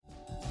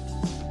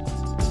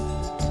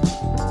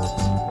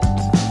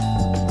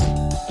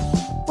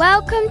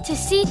Welcome to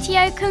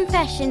CTO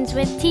Confessions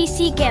with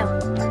TC Gill.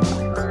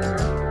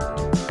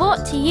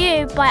 Brought to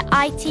you by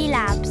IT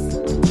Labs.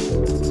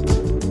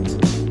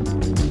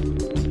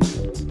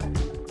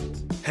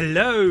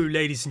 Hello,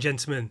 ladies and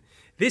gentlemen.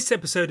 This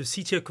episode of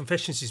CTO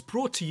Confessions is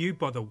brought to you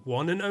by the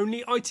one and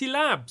only IT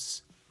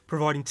Labs,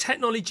 providing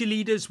technology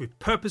leaders with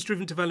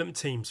purpose-driven development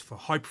teams for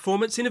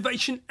high-performance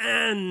innovation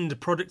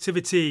and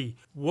productivity.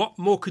 What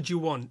more could you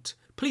want?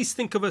 Please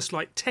think of us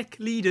like tech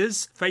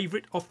leaders'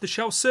 favourite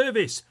off-the-shelf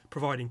service,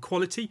 providing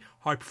quality,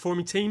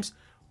 high-performing teams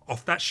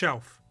off that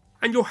shelf.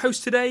 And your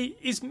host today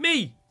is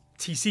me,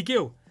 TC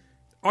Gill,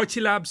 IT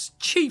Labs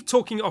Chief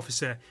Talking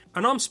Officer,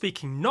 and I'm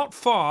speaking not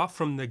far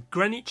from the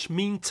Greenwich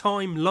Mean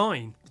Time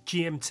Line,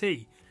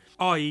 GMT,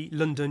 i.e.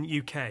 London,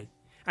 UK.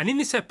 And in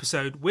this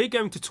episode, we're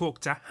going to talk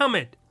to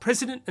Hamed,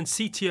 President and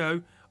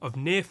CTO of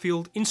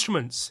Nearfield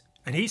Instruments,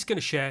 and he's going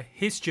to share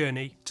his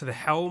journey to the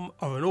helm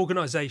of an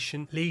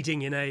organisation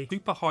leading in a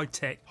super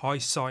high-tech,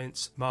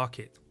 high-science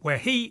market, where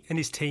he and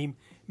his team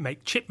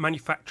make chip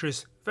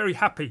manufacturers very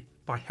happy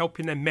by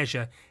helping them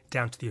measure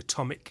down to the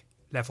atomic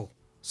level.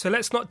 So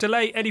let's not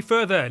delay any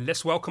further.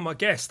 Let's welcome our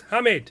guest.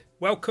 Hamed,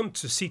 welcome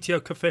to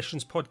CTO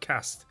Confessions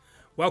podcast.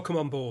 Welcome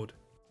on board.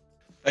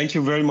 Thank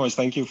you very much.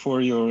 Thank you for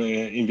your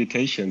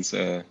invitations.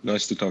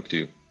 Nice to talk to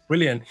you.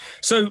 Brilliant.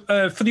 So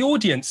for the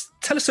audience,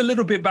 tell us a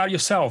little bit about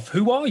yourself.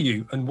 Who are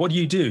you and what do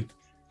you do?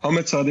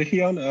 Hamed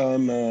Sadehian.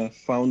 I'm a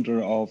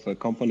founder of a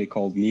company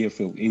called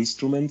Nearfield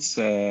Instruments,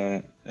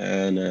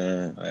 and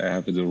I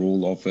have the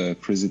role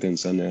of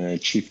President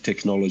and Chief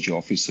Technology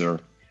Officer.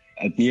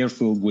 At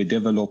Nearfield, we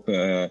develop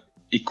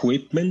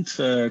equipment,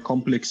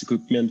 complex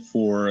equipment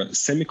for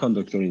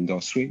semiconductor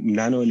industry,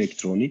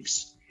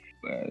 nanoelectronics.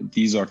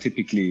 These are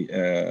typically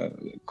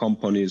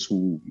companies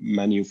who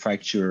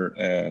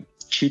manufacture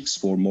chips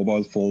for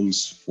mobile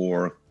phones,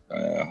 for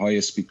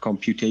high-speed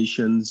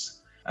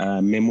computations,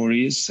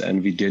 memories,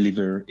 and we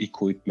deliver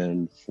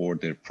equipment for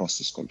their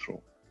process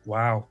control.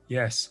 Wow,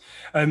 yes.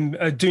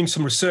 Doing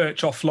some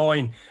research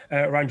offline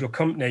around your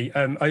company.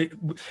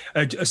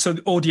 So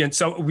the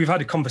audience, we've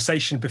had a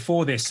conversation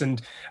before this,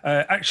 and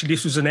actually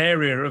this was an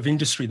area of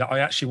industry that I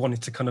actually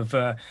wanted to kind of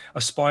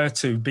aspire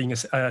to, being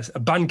a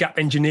band gap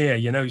engineer,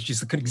 you know, which is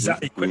the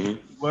exact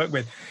equipment we work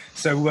with.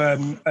 So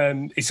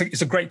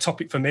it's a great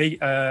topic for me.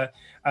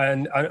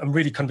 And I'm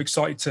really kind of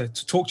excited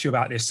to talk to you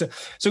about this.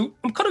 So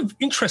I'm kind of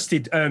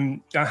interested,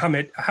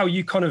 Hamed, how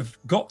you kind of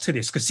got to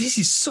this, because this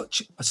is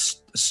such a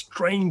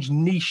strange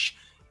niche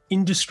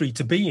industry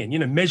to be in, you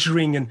know,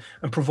 measuring and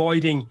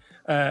providing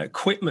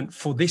equipment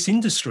for this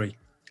industry.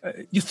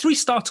 You're 3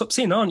 startups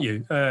in, aren't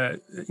you,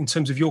 in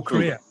terms of your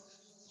career?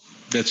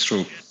 That's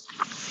true.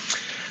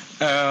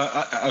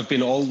 I've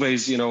been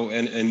always, you know,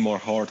 in my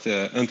heart,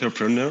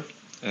 entrepreneur.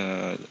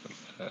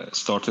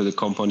 Started a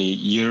company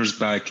years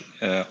back,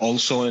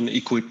 also in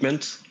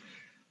equipment,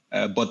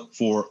 but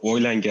for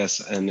oil and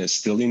gas and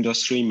steel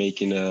industry,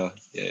 making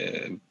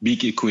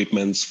big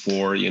equipments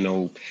for, you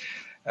know,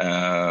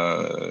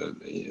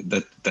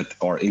 that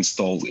are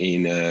installed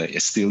in a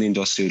steel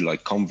industry,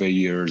 like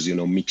conveyors, you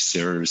know,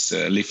 mixers,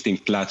 lifting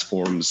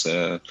platforms.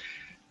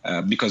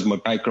 Because my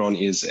background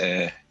is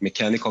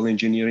mechanical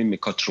engineering,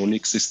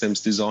 mechatronic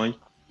systems design.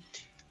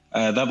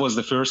 That was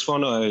the first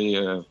one.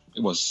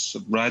 It was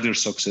rather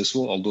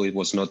successful, although it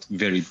was not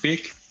very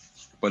big,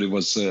 but it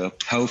was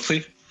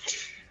healthy.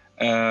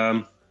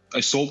 I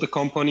sold the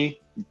company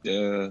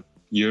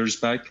years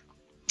back.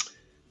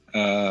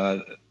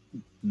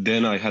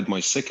 Then I had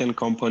my second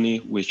company,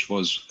 which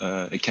was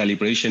a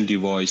calibration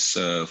device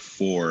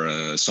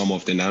for some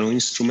of the nano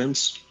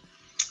instruments.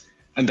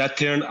 And that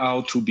turned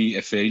out to be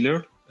a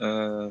failure.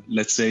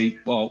 Let's say,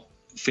 well,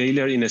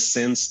 failure in a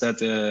sense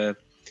that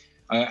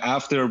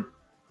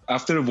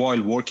after a while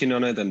working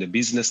on it and the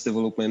business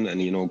development and,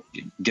 you know,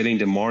 getting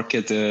the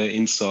market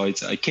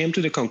insights, I came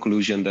to the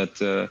conclusion that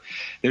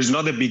there's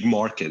not a big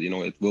market, you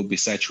know, it will be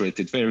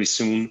saturated very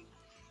soon.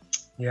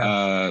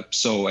 Yeah.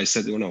 So I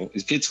said, you know,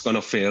 if it's going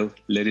to fail,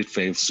 let it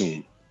fail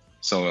soon.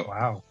 So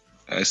wow.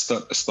 I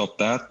stopped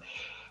that.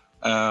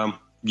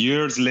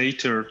 Years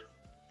later,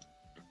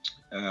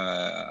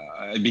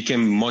 I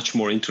became much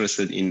more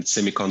interested in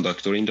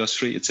semiconductor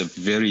industry. It's a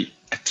very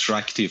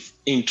attractive,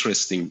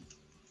 interesting,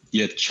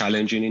 yet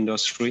challenging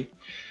industry.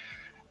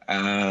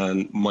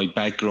 And my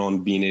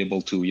background being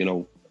able to, you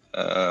know,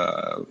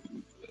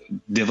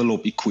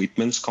 develop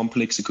equipments,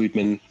 complex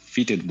equipment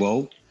fitted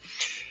well.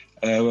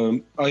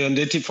 I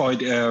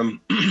identified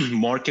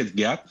market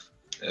gap,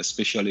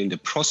 especially in the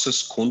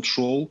process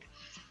control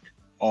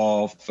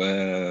of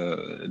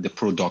the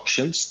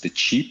productions, the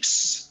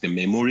chips, the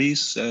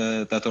memories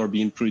that are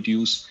being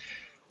produced,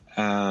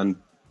 and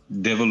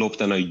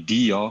developed an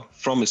idea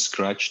from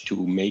scratch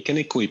to make an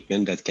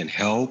equipment that can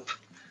help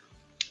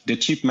the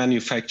chip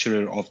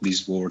manufacturer of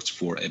these boards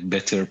for a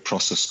better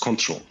process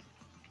control.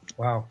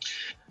 Wow.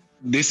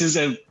 This is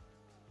a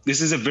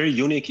very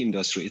unique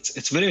industry.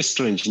 It's very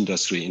strange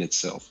industry in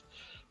itself.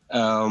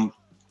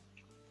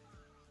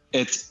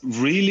 It's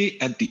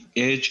really at the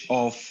edge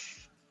of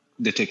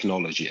the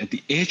technology, at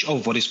the edge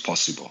of what is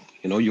possible.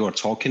 You know, you are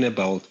talking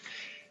about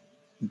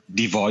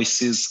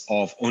devices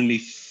of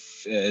only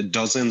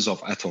dozens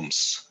of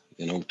atoms.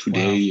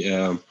 Today,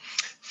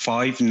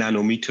 5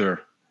 nanometer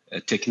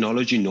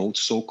technology node,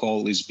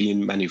 so-called, is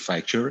being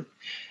manufactured.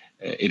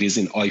 It is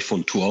in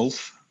iPhone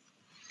 12.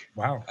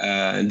 Wow.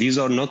 And these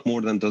are not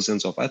more than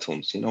dozens of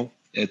atoms,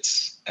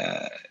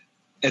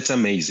 It's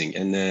amazing.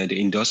 And the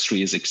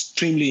industry is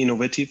extremely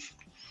innovative.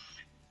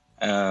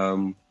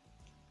 And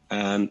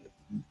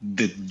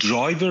the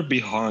driver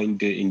behind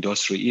the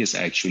industry is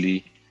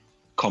actually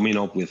coming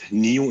up with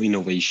new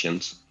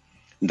innovations.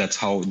 That's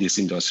how this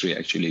industry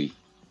actually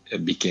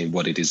became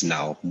what it is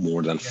now,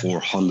 more than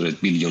 $400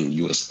 billion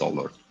US.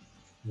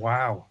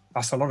 Wow,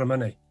 that's a lot of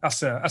money.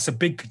 That's a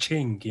big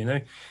ka-ching,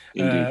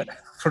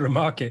 for the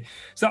market.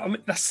 So I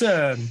mean, that's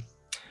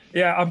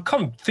I'm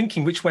kind of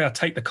thinking which way I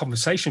take the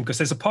conversation, because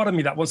there's a part of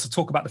me that wants to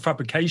talk about the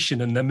fabrication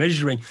and the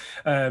measuring,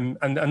 and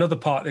another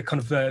part that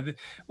kind of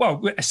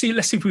let's see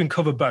if we can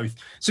cover both.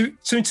 So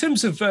in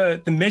terms of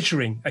the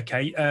measuring,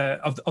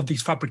 of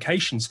these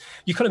fabrications,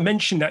 you kind of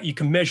mentioned that you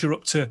can measure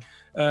up to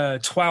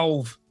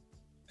 12.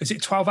 Is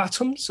it 12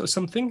 atoms or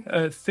something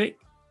thick?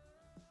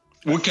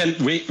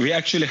 We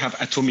actually have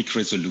atomic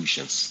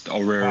resolutions.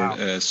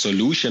 Our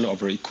solution,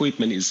 our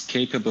equipment is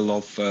capable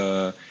of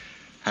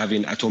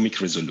having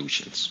atomic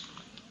resolutions.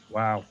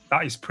 Wow,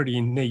 that is pretty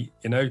neat,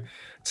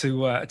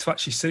 to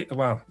actually see.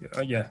 Wow,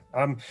 yeah.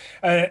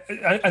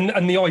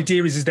 And the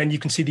idea is then you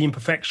can see the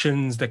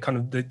imperfections, the kind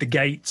of the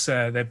gates,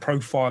 their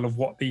profile of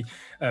what the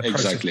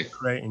process is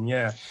creating.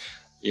 Yeah.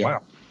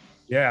 Wow.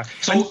 Yeah.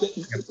 So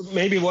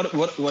maybe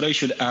what I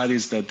should add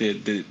is that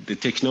the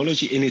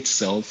technology in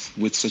itself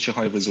with such a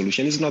high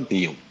resolution is not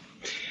new.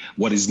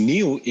 What is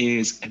new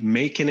is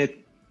making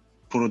it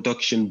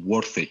production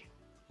worthy.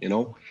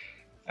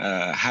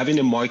 Having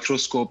a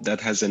microscope that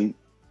has an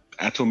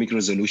atomic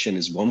resolution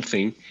is one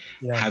thing.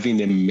 Yeah.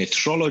 Having a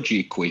metrology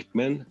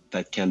equipment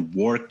that can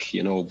work,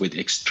 with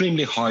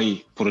extremely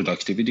high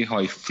productivity,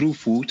 high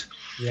throughput,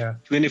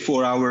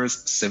 24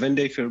 hours, 7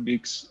 days per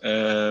week.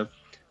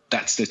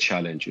 That's the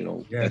challenge,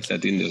 that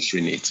the industry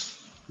needs.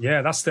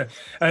 Yeah, that's the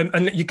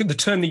the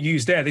term that you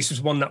used there. This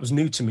was one that was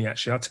new to me,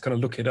 actually. I had to kind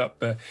of look it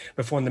up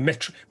before. In the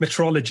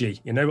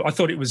metrology, I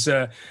thought it was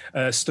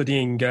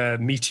studying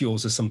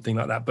meteors or something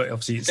like that. But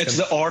obviously, it's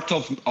the art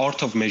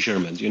of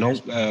measurement.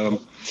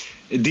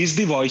 These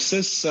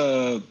devices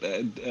that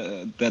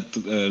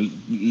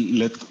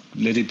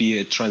let it be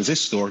a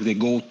transistor, they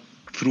go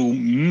through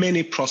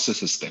many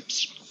process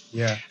steps.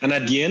 Yeah. And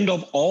at the end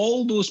of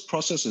all those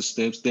process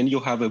steps, then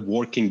you have a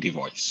working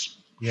device.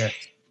 Yeah.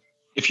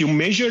 If you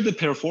measure the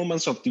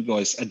performance of the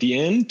device at the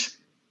end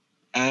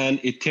and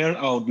it turned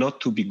out not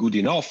to be good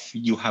enough,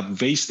 you have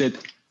wasted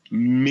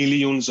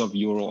millions of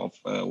euro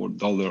or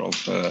dollar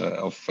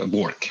of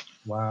work.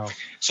 Wow.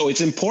 So it's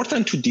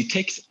important to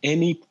detect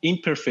any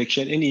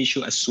imperfection, any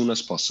issue as soon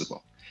as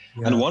possible.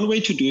 Yeah. And one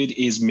way to do it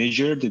is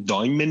measure the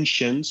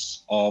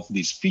dimensions of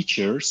these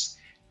features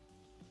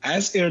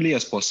as early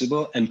as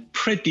possible and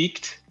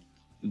predict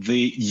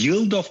the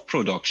yield of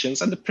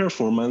productions and the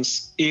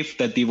performance if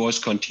that device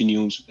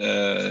continues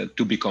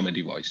to become a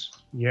device.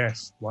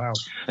 Yes, wow.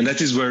 And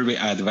that is where we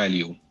add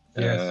value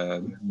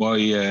by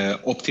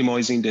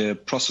optimizing the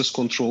process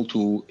control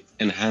to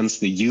enhance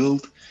the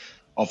yield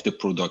of the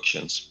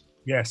productions.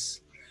 Yes.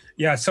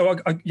 Yeah, so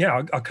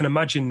I can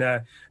imagine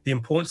the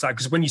importance of that,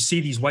 because when you see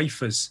these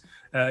wafers,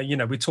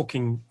 we're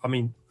talking,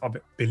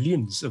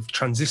 billions of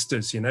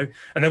transistors, and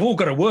they've all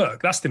got to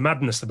work. That's the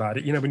madness about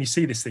it. When you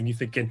see this thing, you're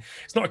thinking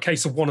it's not a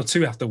case of one or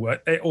two have to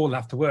work; they all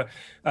have to work.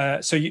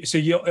 So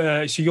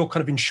you're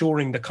kind of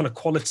ensuring the kind of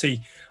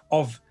quality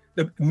of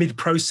the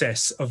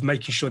mid-process of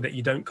making sure that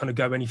you don't kind of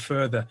go any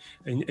further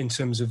in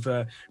terms of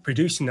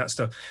producing that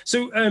stuff.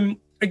 So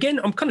again,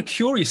 I'm kind of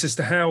curious as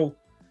to how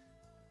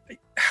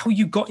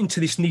you got into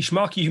this niche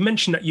market. You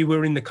mentioned that you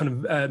were in the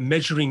kind of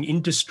measuring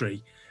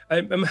industry.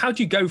 How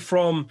do you go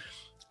from,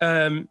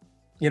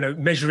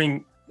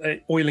 measuring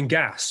oil and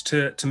gas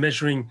to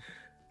measuring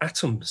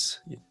atoms?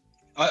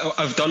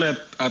 I've done a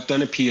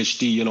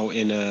PhD,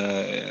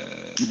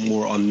 in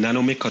more on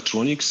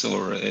nanomechatronics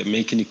or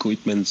making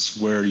equipments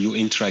where you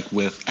interact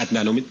with at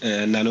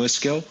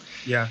nanoscale.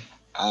 Yeah.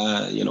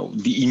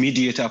 The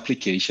immediate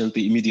application,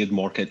 the immediate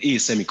market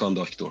is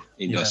semiconductor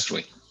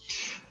industry.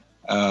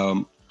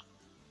 Yeah.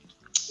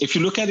 If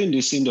you look at in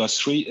this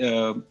industry,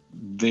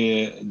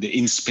 the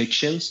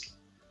inspections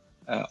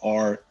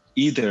are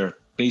either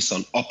based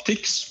on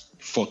optics,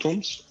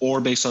 photons,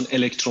 or based on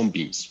electron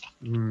beams.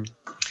 Mm.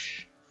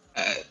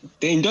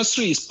 The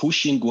industry is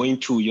pushing, going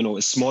to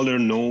smaller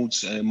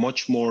nodes,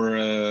 much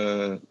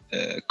more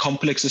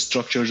complex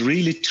structures,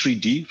 really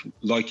 3D,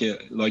 like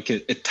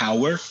a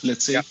tower,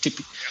 let's say,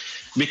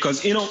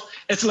 because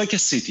it's like a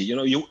city.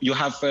 You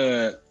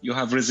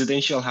have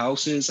residential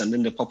houses, and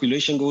then the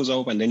population goes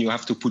up, and then you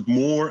have to put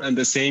more in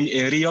the same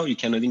area. You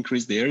cannot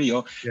increase the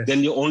area. Yes.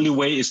 Then the only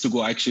way is to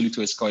go actually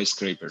to a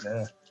skyscraper.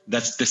 Yeah.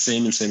 That's the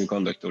same in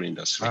semiconductor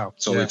industry. Wow.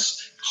 So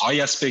it's high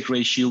aspect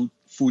ratio,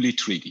 fully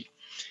 3D.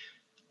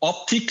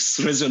 Optics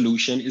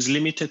resolution is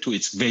limited to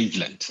its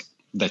wavelength.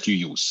 that you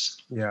use.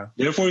 Yeah.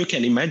 Therefore, you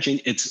can imagine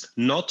it's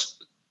not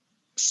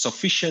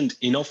sufficient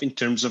enough in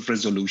terms of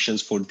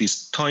resolutions for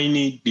these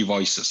tiny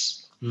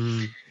devices.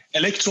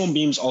 Electron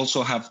beams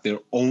also have their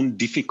own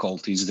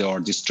difficulties. They are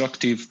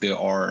destructive. They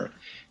are,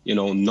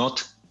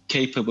 not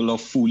capable of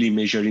fully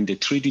measuring the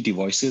 3D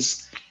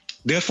devices.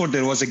 Therefore,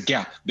 there was a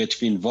gap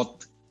between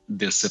what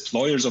the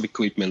suppliers of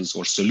equipment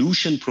or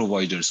solution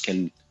providers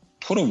can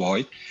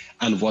provide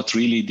and what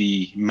really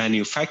the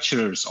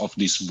manufacturers of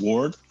this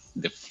world,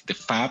 the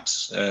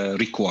fabs,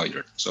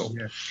 require. So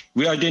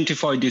we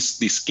identified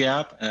this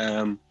gap,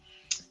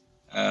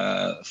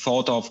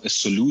 thought of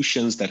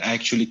solutions that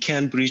actually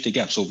can bridge the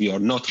gap. So we are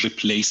not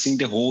replacing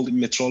the whole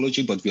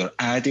metrology, but we are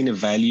adding a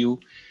value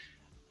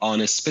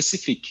on a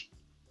specific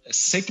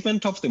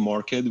segment of the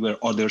market where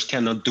others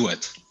cannot do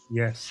it.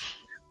 Yes.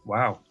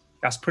 Wow.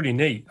 That's pretty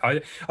neat.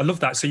 I love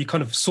that. So you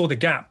kind of saw the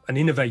gap and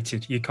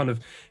innovated. You kind of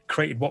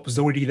created what was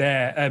already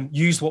there,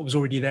 used what was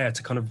already there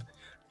to kind of,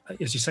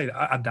 as you say,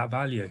 add that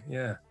value.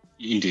 Yeah.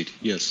 Indeed.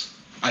 Yes.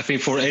 I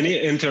think for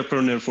any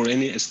entrepreneur, for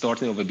any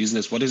starting of a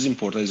business, what is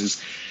important is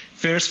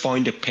first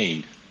find the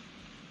pain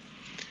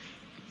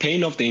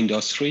of the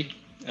industry.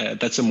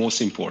 That's the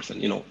most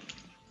important,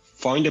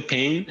 find the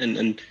pain.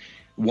 And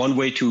one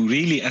way to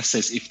really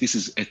assess if this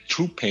is a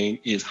true pain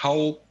is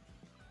how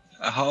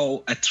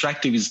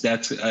attractive is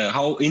that,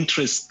 how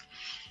interested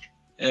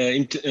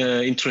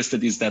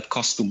is that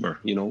customer,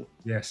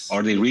 Yes.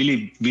 Are they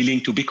really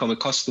willing to become a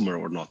customer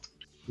or not?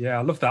 Yeah,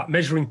 I love that.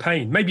 Measuring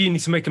pain. Maybe you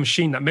need to make a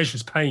machine that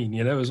measures pain,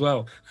 as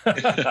well.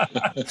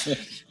 That's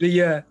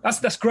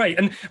great.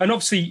 And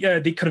obviously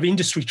the kind of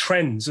industry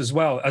trends as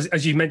well.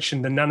 As you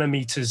mentioned, the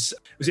nanometers,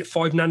 was it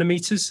 5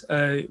 nanometers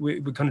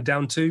we're kind of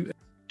down to?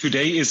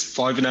 Today is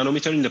 5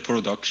 nanometer in the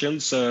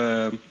productions.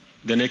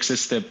 The next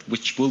step,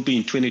 which will be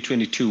in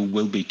 2022,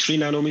 will be 3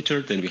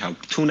 nanometer. Then we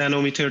have 2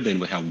 nanometer. Then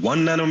we have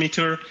 1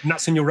 nanometer. And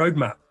that's in your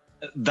roadmap?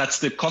 That's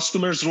the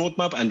customer's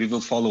roadmap, and we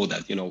will follow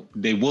that.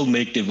 They will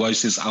make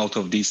devices out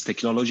of these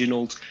technology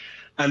nodes.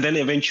 And then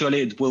eventually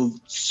it will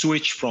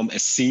switch from a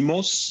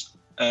CMOS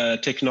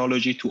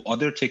technology to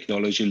other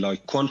technology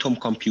like quantum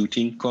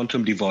computing,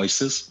 quantum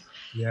devices.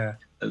 Yeah.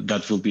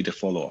 That will be the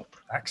follow-up.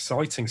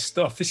 Exciting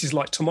stuff. This is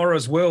like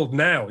tomorrow's world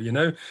now,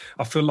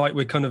 I feel like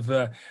we're kind of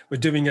we're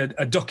doing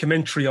a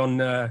documentary on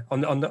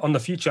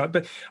the future.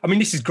 But I mean,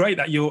 this is great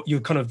that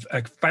you kind of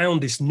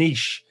found this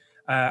niche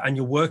and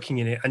you're working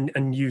in it,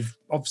 and you've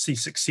obviously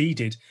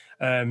succeeded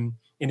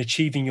in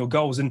achieving your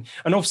goals. And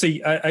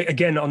obviously,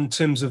 again, on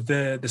terms of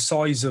the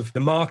size of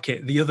the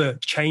market, the other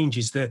change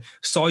is the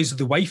size of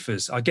the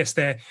wafers. I guess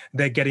they're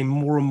getting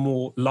more and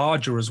more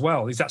larger as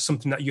well. Is that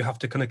something that you have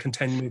to kind of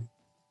contend with?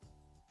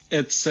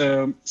 It's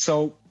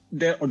so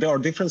there are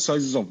different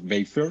sizes of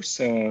wafers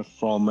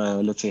from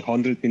let's say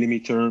 100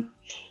 millimeter,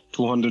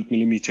 200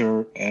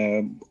 millimeter.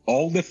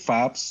 All the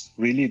fabs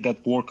really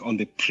that work on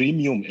the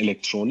premium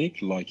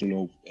electronic, like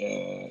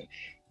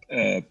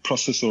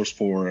processors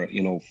for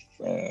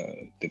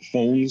the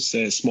phones,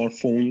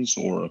 smartphones,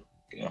 or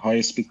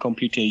high-speed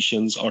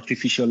computations,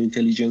 artificial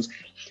intelligence.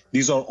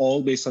 These are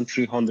all based on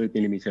 300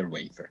 millimeter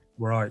wafer.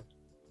 Right.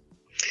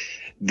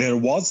 There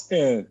was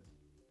a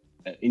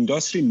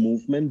industry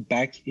movement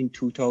back in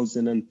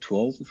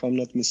 2012, if I'm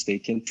not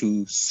mistaken,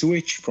 to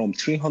switch from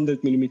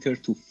 300 millimeter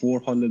to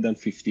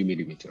 450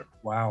 millimeter.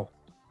 Wow.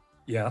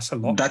 Yeah, that's a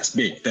lot. That's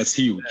big. That's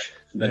huge.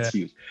 That's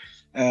huge.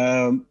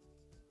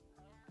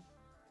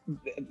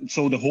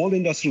 So the whole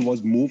industry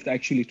was moved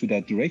actually to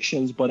that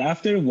directions. But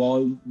after a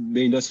while,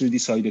 the industry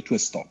decided to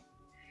stop,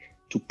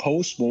 to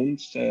postpone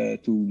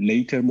to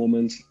later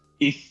moments,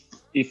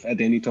 if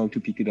at any time to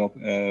pick it up.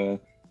 And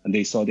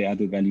they saw the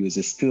added value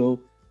is still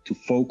to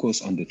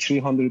focus on the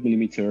 300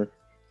 millimeter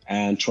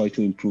and try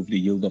to improve the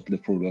yield of the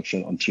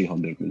production on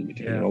 300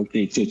 millimeter. Yeah.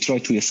 They try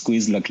to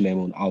squeeze like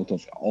lemon out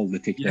of all the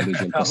technology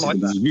and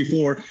possibilities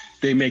before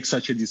they make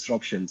such a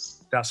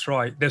disruptions. That's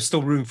right. There's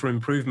still room for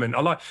improvement.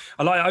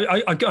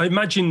 I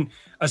imagine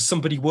as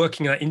somebody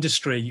working in that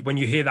industry, when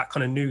you hear that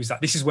kind of news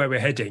that this is where we're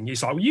heading,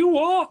 it's like, you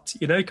what?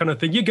 Kind of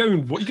thing. You're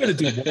going, what? You're going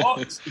to do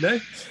what?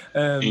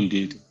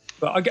 Indeed.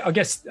 But I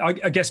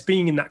guess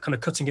being in that kind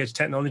of cutting edge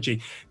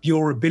technology,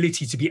 your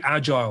ability to be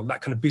agile,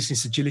 that kind of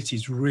business agility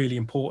is really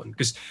important,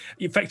 because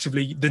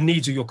effectively the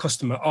needs of your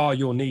customer are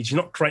your needs.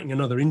 You're not creating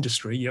another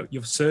industry,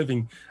 you're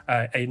serving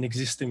an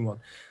existing one.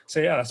 So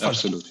yeah, that's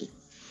absolutely.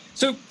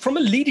 So from a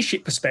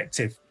leadership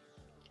perspective,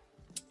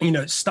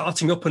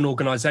 starting up an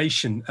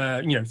organization,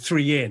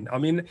 3 in, I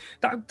mean,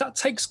 that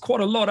takes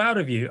quite a lot out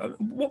of you.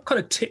 What kind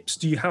of tips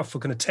do you have for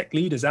kind of tech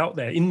leaders out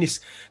there in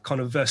this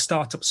kind of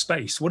startup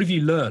space? What have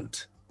you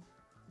learned?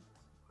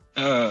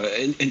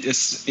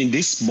 In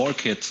this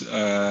market,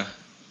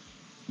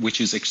 which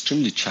is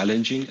extremely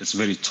challenging, it's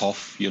very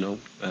tough,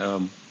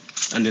 and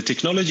the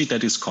technology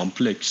that is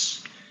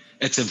complex,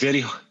 it's a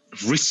very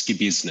risky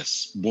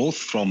business, both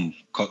from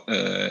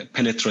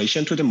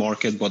penetration to the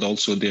market, but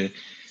also the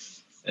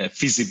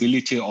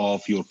feasibility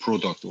of your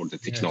product or the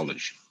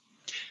technology.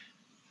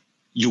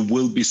 You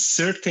will be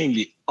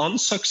certainly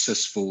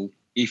unsuccessful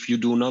if you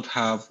do not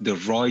have the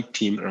right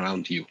team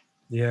around you.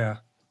 Yeah.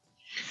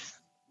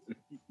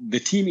 the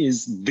team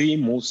is the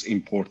most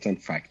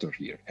important factor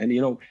here. And,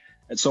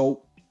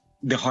 so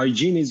the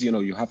hygiene is,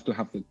 you have to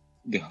have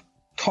the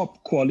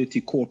top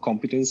quality core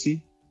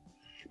competency,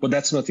 but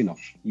that's not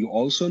enough. You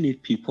also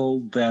need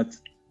people that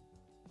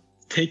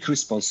take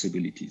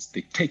responsibilities,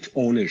 they take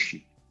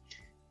ownership.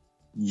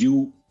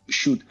 You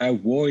should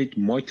avoid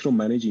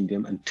micromanaging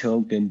them and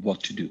tell them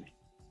what to do.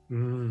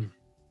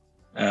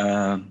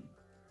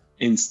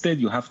 Instead,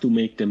 you have to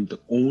make them the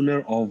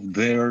owner of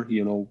their,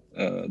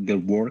 their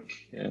work,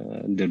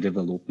 their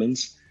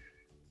developments.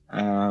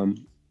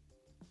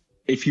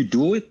 If you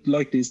do it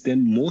like this,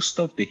 then most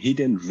of the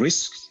hidden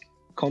risks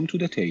come to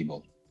the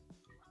table.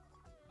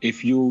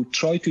 If you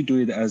try to do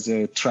it as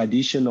a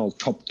traditional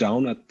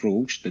top-down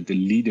approach that the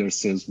leader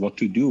says what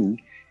to do,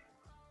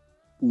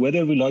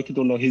 whether we like it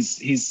or not,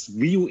 his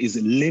view is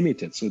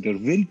limited. So there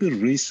will be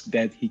risk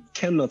that he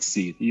cannot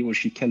see it, he or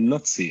she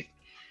cannot see it.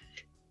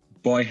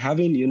 By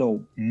having,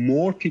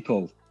 more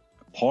people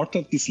part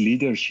of this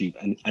leadership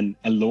and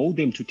allow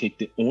them to take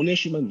the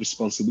ownership and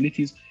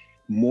responsibilities,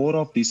 more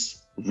of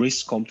this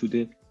risk come to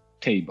the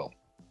table.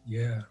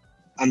 Yeah.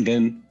 And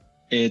then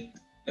it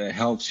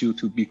helps you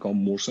to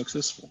become more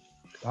successful.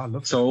 I love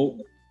that. So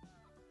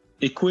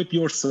equip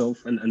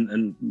yourself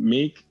and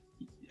make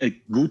a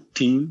good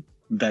team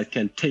that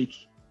can take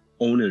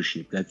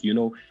ownership, that,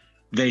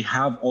 they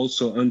have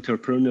also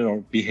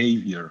entrepreneurial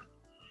behavior.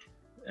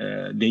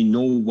 They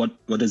know what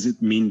does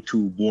it mean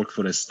to work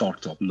for a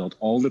startup. Not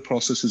all the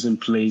processes in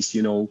place,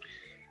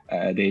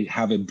 they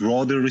have a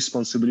broader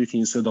responsibility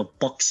instead of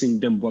boxing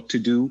them what to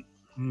do.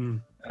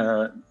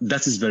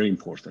 That is very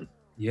important.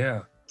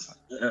 Yeah.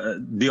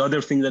 The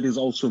other thing that is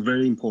also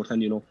very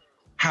important,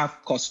 have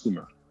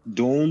customer.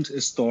 Don't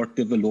start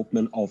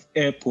development of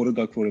a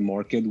product for a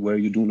market where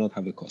you do not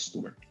have a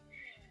customer.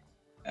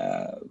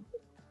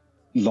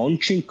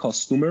 Launching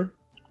customer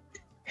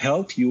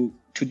help you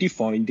to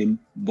define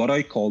what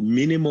I call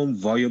minimum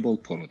viable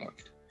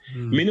product.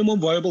 Minimum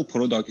viable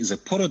product is a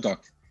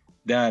product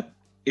that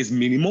is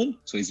minimum,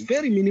 so it's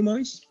very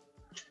minimized,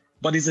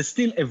 but is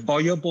still a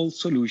viable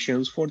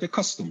solution for the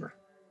customer.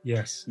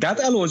 Yes.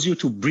 That allows you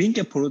to bring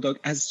a product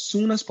as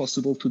soon as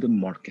possible to the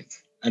market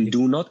and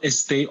do not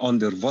stay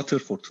underwater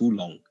for too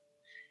long.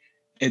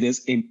 It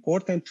is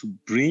important to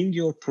bring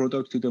your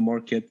product to the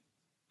market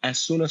as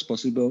soon as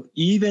possible,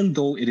 even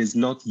though it is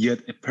not yet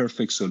a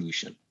perfect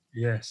solution.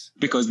 Yes.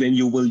 Because then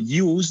you will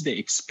use the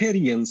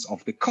experience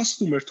of the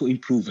customer to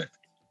improve it.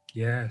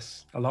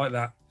 Yes, I like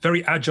that.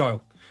 Very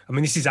agile. I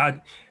mean, this is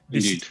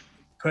Indeed.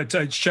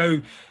 To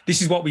show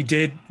this is what we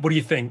did. What do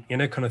you think?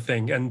 Kind of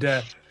thing.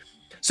 And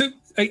so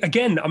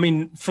again, I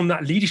mean, from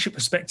that leadership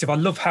perspective, I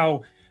love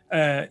how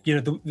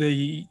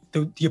the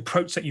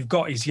approach that you've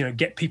got is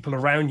get people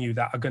around you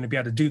that are going to be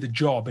able to do the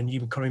job, and you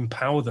kind of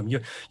empower them.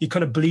 You're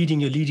kind of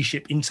bleeding your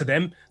leadership into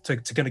them to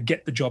kind of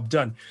get the job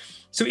done.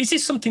 So is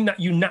this something that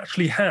you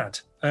naturally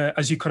had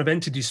as you kind of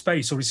entered your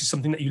space, or is this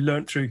something that you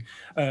learned through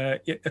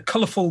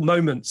colourful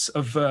moments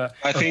of?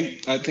 I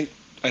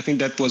think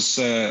that was.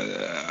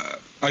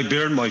 I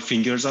burned my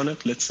fingers on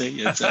it. Let's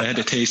say I had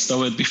a taste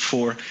of it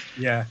before.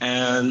 Yeah.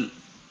 And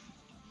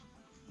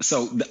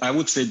so I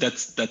would say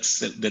that's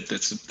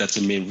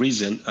the main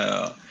reason.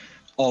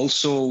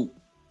 Also,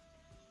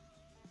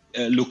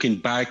 looking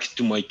back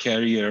to my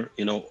career,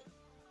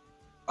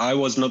 I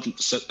was not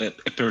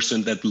a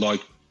person that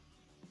liked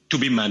to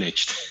be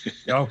managed.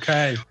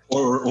 Okay.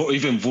 or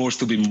even worse,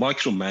 to be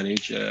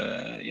micromanaged.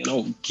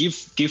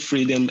 Give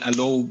freedom,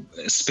 allow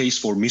space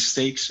for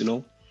mistakes.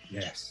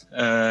 Yes.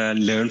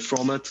 Learn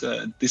from it.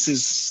 This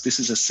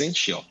is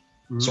essential.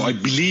 So I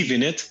believe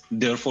in it.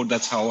 Therefore,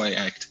 that's how I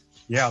act.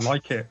 Yeah, I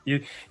like it.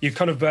 You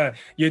kind of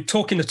you're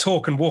talking the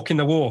talk and walking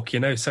the walk,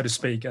 so to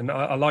speak, and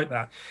I like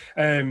that.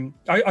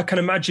 I can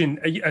imagine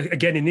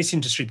again in this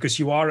industry, because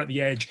you are at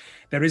the edge.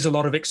 There is a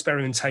lot of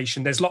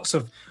experimentation. There's lots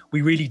of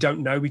we really don't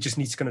know. We just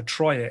need to kind of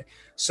try it.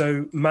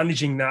 So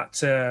managing that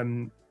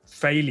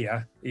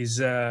failure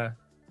is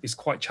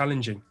quite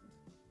challenging.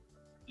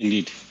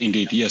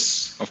 Indeed,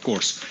 yes, of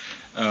course.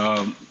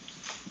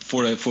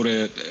 For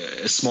a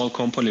small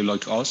company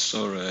like us,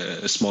 or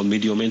a small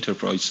medium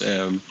enterprise.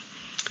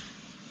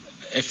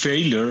 A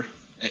failure,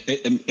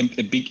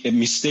 a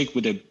mistake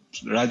with a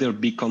rather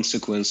big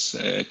consequence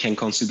can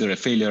consider a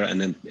failure,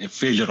 and then a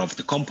failure of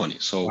the company.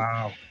 So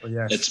wow.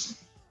 Yes. It's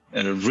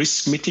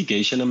risk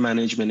mitigation and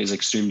management is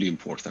extremely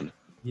important.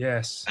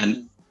 Yes.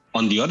 And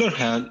on the other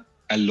hand,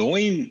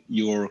 allowing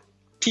your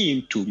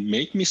team to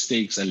make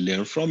mistakes and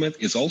learn from it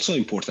is also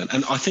important.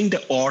 And I think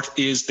the art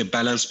is the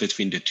balance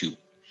between the two.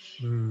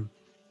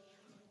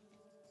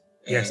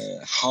 Yes.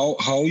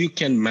 How you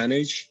can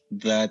manage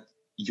that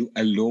you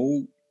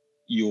allow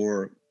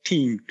your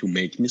team to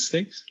make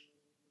mistakes.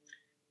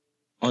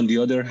 On the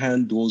other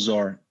hand, those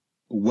are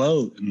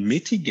well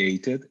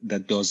mitigated,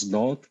 that does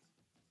not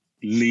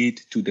lead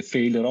to the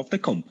failure of the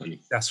company.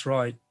 That's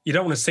right. You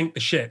don't want to sink the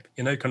ship,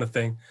 kind of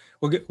thing.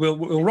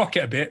 We'll rock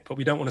it a bit, but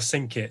we don't want to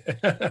sink it.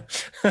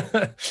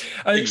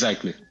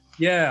 Exactly.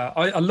 Yeah,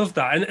 I love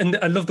that. And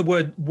I love the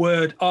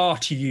word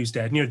art you used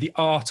there, the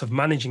art of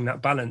managing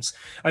that balance.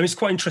 It's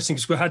quite interesting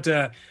because we had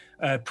a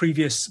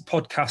previous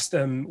podcast,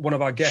 one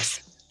of our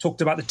guests talked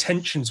about the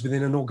tensions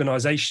within an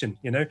organization,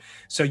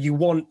 So you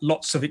want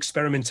lots of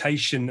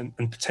experimentation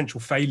and potential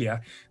failure,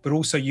 but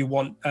also you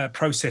want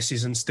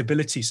processes and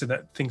stability so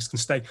that things can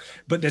stay.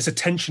 But there's a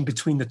tension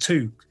between the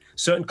two.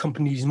 Certain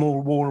companies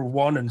more war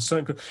one, and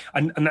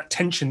that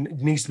tension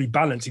needs to be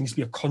balanced. It needs to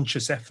be a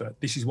conscious effort.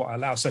 This is what I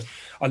allow. So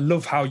I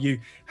love how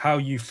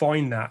you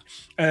find that.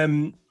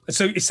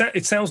 So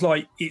it sounds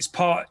like it's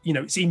part,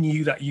 it's in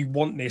you that you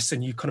want this,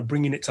 and you kind of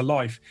bringing it to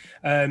life.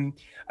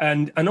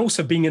 And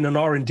also being in an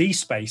R&D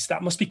space,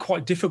 that must be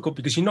quite difficult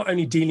because you're not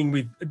only dealing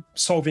with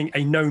solving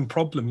a known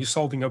problem, you're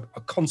solving a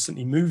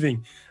constantly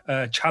moving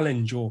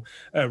challenge or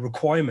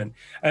requirement.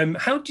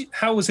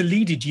 How as a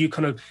leader do you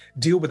kind of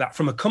deal with that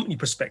from a company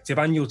perspective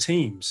and your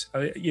teams?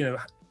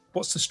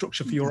 What's the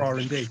structure for your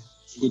R&D?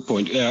 Good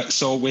point.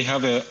 So we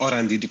have a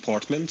R&D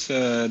department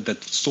that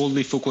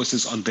solely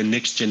focuses on the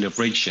next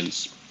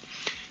generations.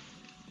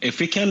 If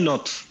we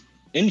cannot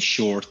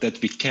ensure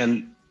that we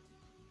can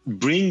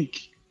bring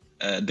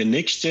the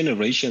next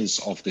generations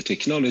of the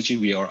technology,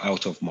 we are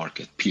out of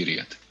market,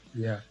 period.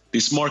 Yeah.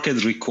 This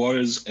market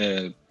requires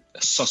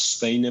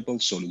sustainable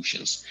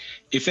solutions.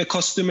 If a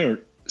customer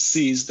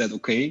sees that,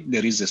 okay,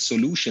 there is a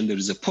solution, there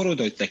is a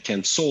product that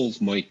can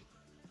solve my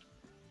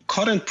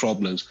current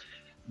problems,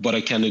 but I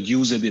cannot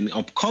use it in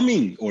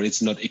upcoming, or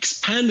it's not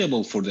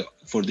expandable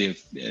for the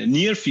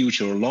near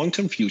future or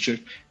long-term future,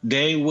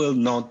 they will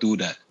not do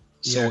that.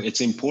 So it's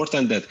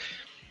important that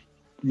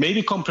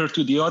maybe compared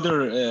to the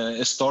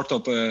other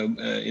startup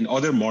in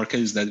other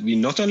markets, that we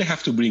not only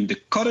have to bring the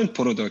current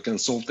product and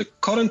solve the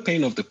current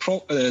pain of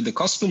the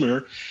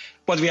customer,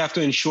 but we have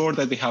to ensure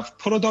that we have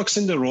products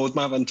in the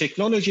roadmap and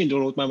technology in the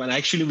roadmap, and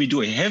actually we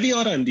do a heavy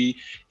R&D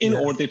in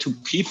order to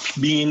keep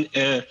being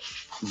a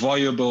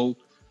viable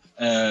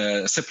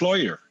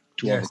supplier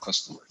to our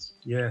customers.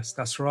 Yes,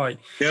 that's right.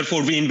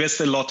 Therefore, we invest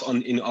a lot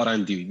in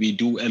R&D. We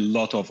do a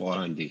lot of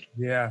R&D.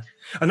 Yeah.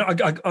 And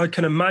I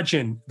can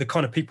imagine the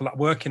kind of people that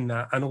work in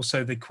that, and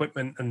also the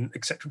equipment and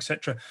et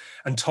cetera,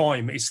 and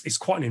time. It's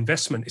quite an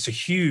investment. It's a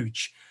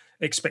huge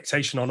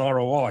expectation on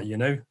ROI,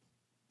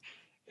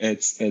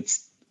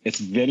 It's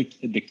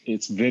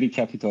very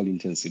capital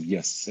intensive.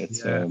 Yes,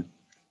 it's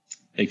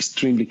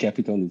extremely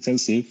capital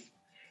intensive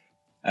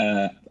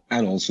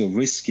and also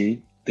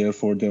risky.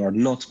 Therefore, there are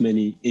not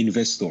many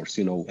investors,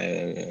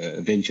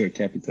 venture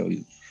capital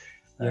in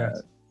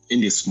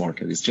this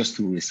market. It's just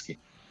too risky.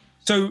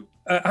 So,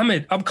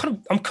 Ahmed, I'm kind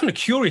of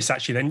curious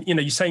actually. Then,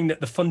 you're saying that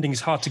the funding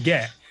is hard to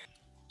get.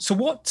 So,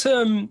 what,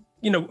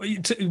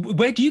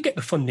 where do you get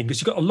the funding?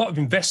 Because you've got a lot of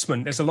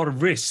investment. There's a lot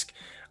of risk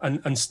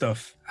and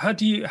stuff. How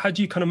do you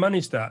kind of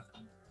manage that?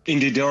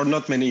 Indeed, there are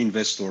not many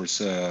investors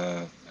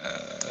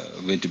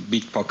with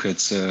big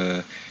pockets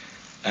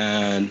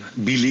and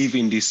believe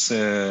in this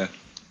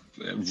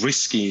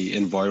risky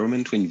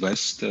environment to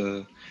invest.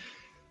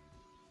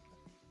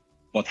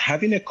 But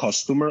having a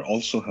customer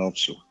also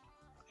helps you.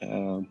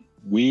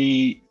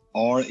 We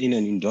are in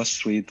an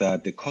industry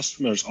that the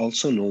customers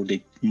also know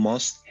they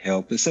must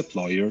help the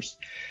suppliers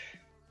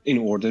in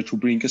order to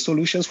bring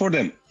solutions for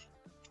them.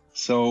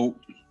 So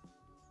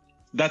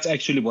that's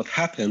actually what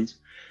happened.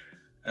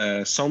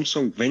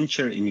 Samsung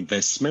Venture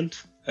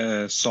Investment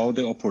saw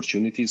the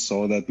opportunity,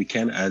 saw that we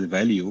can add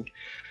value,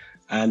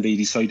 and they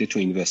decided to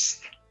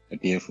invest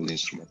at Nearfield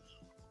Instruments.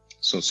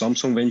 So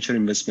Samsung Venture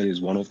Investment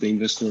is one of the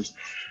investors.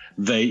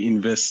 They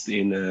invest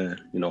in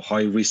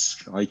high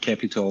risk, high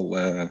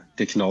capital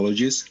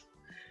technologies.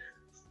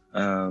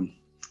 And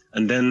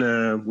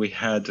then we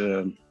had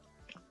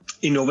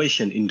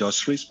Innovation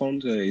Industries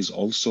Fund is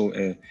also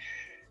a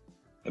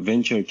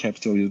venture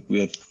capital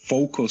with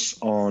focus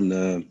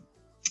on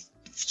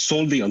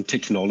solely on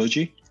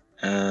technology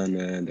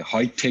and the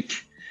high tech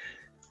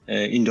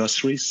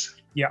industries.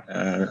 Yeah.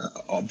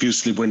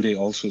 Obviously, when they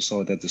also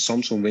saw that the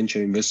Samsung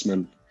Venture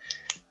Investment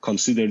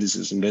considered this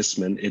as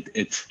investment,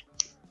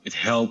 it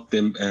helped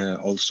them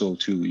also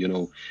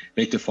to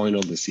make the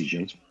final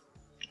decisions.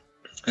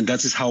 And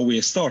that is how we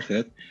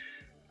started,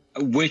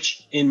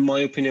 which in my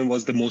opinion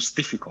was the most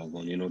difficult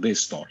one. They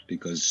start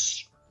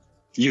because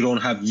you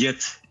don't have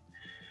yet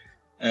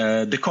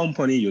the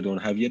company, you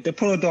don't have yet the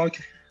product,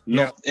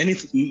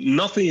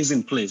 nothing is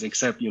in place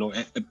except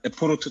a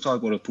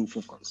prototype or a proof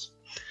of concept.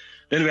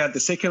 Then we had the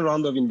second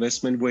round of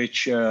investment,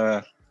 which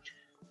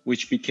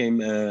became,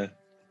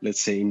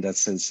 let's say, in that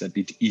sense, a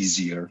bit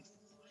easier.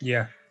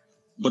 Yeah.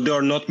 But there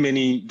are not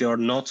many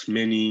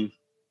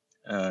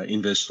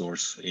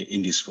investors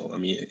in this field. I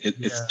mean,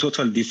 it's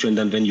totally different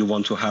than when you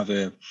want to have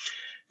a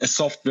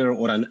software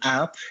or an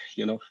app,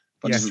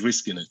 but there's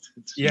risk in it.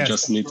 You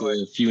just need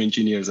a few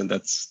engineers, and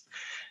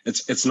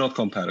it's not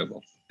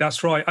comparable.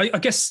 That's right. I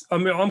guess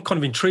I'm kind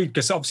of intrigued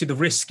because obviously the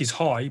risk is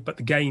high, but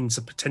the gains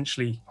are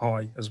potentially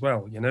high as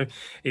well.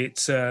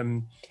 It's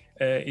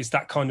is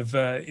that kind of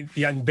the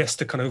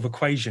investor kind of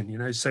equation, you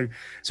know. So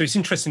it's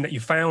interesting that you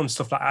found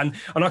stuff like that,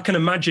 and I can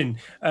imagine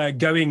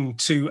going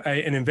to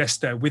an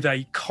investor with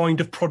a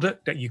kind of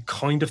product that you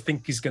kind of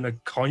think is going to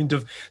kind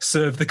of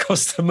serve the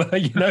customer,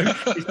 you know.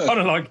 It's kind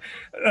of like,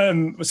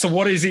 so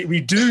what is it we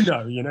do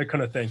know, you know,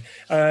 kind of thing.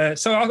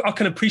 So I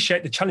can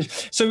appreciate the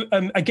challenge. So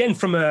again,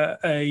 from a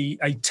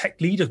tech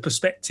leader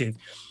perspective.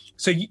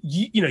 So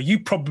you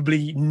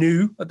probably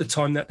knew at the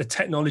time that the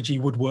technology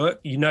would work.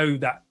 You know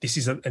that this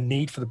is a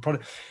need for the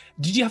product.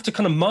 Did you have to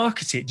kind of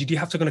market it? Did you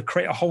have to kind of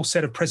create a whole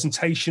set of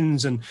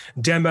presentations and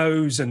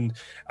demos and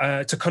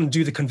to kind of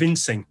do the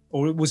convincing,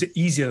 or was it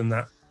easier than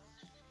that?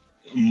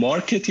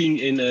 Marketing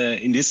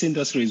in this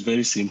industry is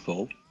very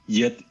simple,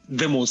 yet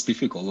the most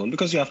difficult one,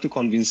 because you have to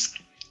convince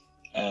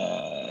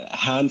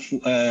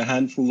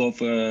handful of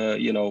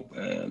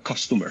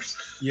customers.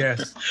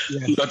 Yes.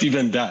 Not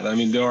even that. I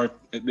mean, there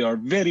are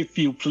very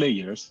few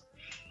players,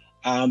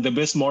 and the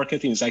best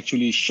marketing is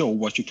actually show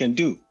what you can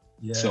do.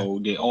 Yeah. So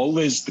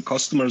the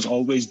customers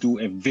always do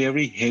a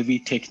very heavy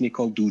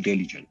technical due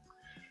diligence,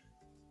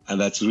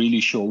 and that's really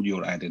showed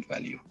your added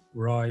value.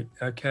 Right.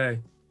 Okay.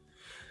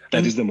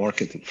 That is the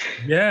marketing.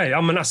 Yeah,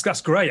 I mean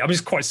that's great. I mean it's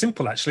quite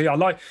simple actually. I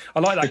like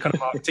that kind of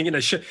marketing. You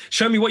know,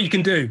 show me what you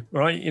can do,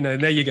 right? You know,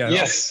 there you go.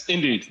 Yes,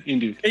 indeed.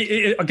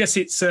 I guess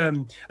it's a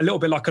little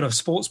bit like kind of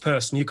sports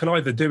person. You can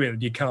either do it or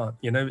you can't.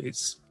 You know,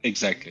 it's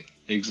exactly.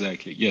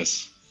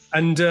 Yes.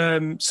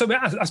 And so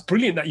that's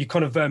brilliant that you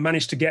kind of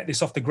managed to get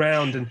this off the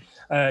ground, and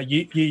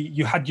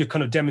you had your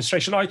kind of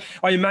demonstration. I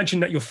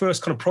imagine that your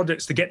first kind of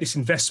projects to get this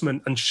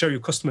investment and show your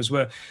customers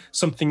were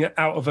something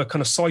out of a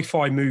kind of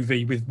sci-fi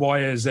movie with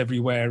wires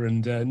everywhere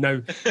and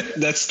no.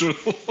 That's true.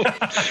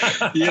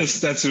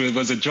 Yes, that's true. It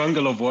was a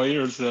jungle of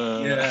wires,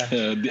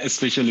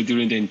 especially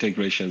during the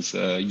integrations.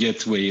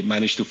 Yet we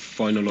managed to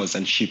finalize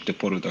and ship the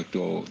product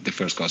to the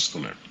first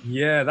customer.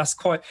 Yeah, that's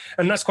quite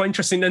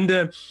interesting.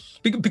 And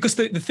because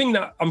the thing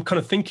that I'm kind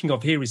of thinking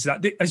of here is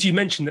that, as you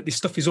mentioned, that this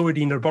stuff is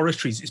already in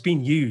laboratories, it's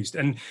being used,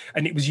 and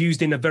it was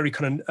used in a very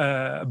kind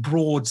of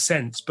broad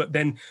sense. But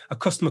then a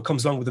customer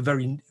comes along with a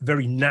very,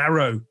 very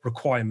narrow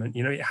requirement.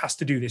 You know, it has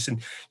to do this,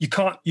 and you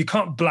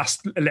can't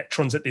blast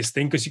electrons at this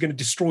thing because you're going to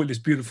destroy this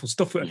beautiful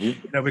stuff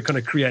that we're kind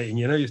of creating.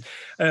 You know,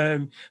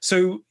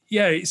 so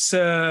yeah, it's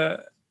kind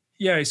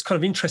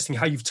of interesting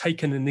how you've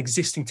taken an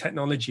existing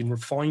technology and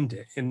refined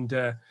it, and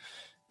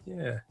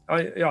I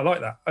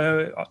like that.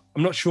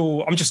 I'm not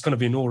sure. I'm just going to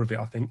be in awe of it,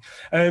 I think.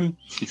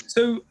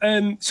 So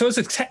as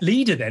a tech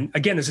leader, then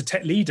again, as a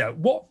tech leader,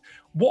 what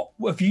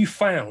have you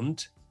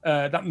found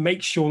that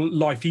makes your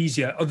life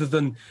easier, other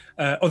than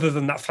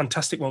that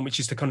fantastic one,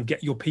 which is to kind of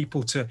get your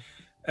people to,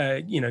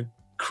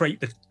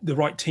 create the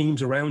right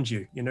teams around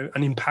you, you know,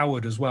 and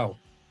empowered as well.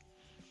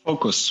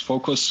 Focus.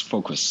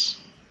 Focus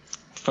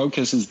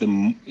is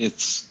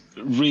it's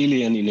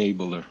really an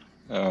enabler.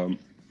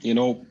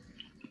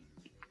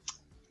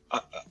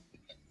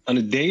 On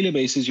a daily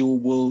basis, you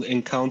will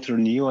encounter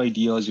new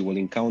ideas, you will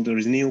encounter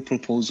new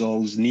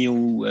proposals,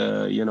 new,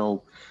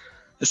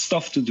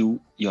 stuff to do.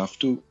 You have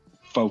to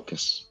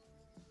focus.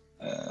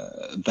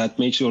 That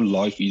makes your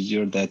life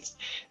easier. That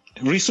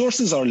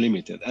resources are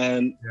limited.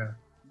 And,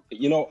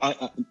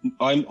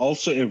 I'm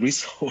also a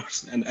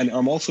resource, and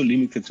I'm also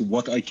limited to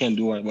what I can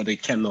do and what I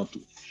cannot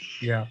do.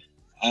 Yeah.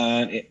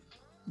 And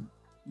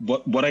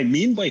what I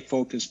mean by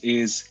focus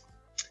is,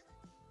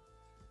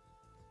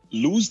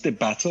 lose the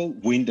battle,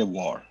 win the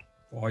war.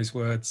 Wise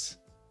words.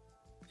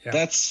 Yeah.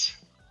 That's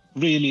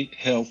really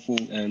helpful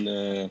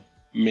and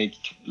make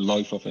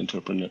life of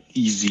entrepreneur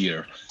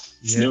easier.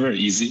 It's never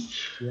easy,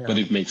 but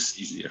it makes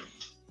it easier.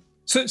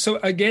 So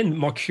again,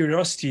 my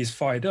curiosity is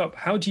fired up.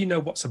 How do you know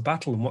what's a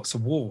battle and what's a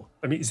war?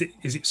 I mean,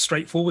 is it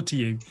straightforward to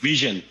you?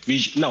 Vision.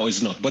 No,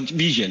 it's not. But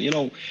vision. You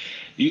know,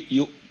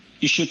 you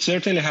should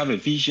certainly have a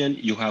vision.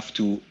 You have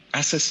to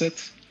assess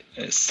it,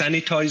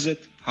 sanitize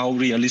it. How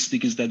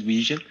realistic is that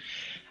vision?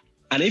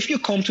 And if you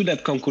come to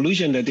that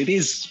conclusion that it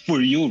is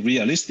for you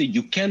realistic,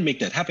 you can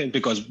make that happen,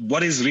 because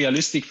what is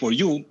realistic for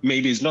you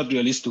maybe is not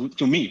realistic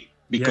to me,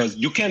 because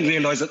you can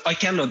realize that I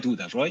cannot do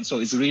that, right? So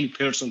it's really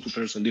person to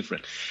person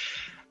different.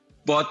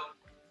 But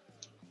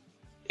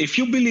if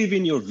you believe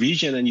in your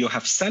vision and you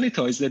have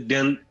sanitized it,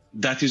 then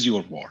that is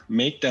your war.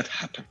 Make that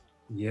happen.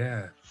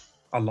 Yeah,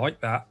 I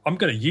like that. I'm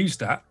going to use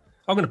that.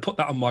 I'm going to put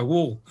that on my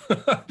wall.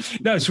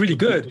 No, it's really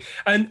good.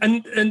 And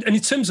in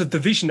terms of the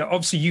vision,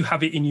 obviously you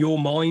have it in your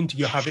mind,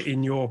 you have it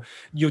in your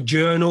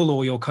journal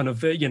or your kind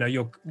of,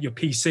 your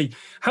PC.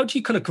 How do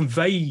you kind of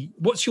convey,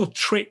 what's your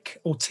trick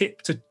or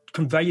tip to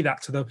convey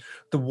that to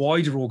the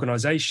wider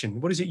organization?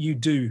 What is it you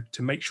do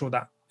to make sure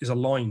that is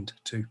aligned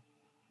to?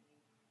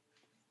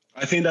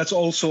 I think that's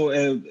also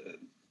an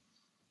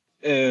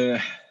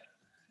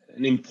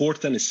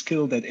important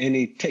skill that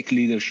any tech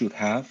leader should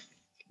have.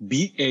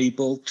 Be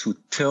able to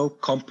tell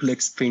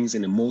complex things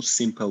in the most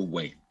simple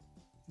way.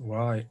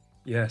 Right.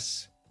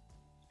 Yes.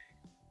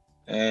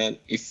 And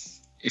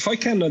if I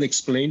cannot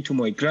explain to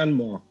my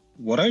grandma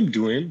what I'm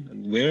doing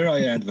and where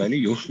I add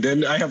value,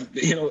 then I have,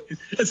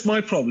 it's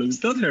my problem.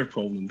 It's not her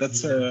problem.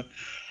 That's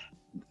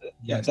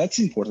that's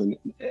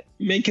important.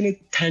 making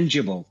it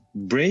tangible,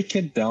 break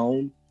it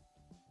down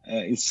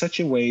in such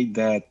a way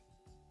that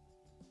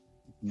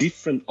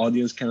different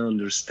audience can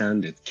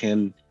understand it,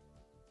 can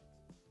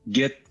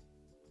get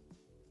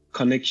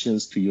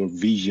connections to your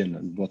vision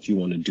and what you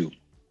want to do.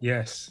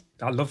 Yes,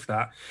 I love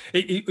that.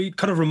 It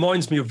kind of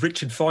reminds me of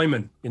Richard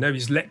Feynman,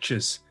 his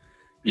lectures.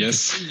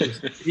 Yes.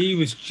 He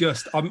was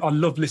just, I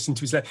love listening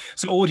to his lectures.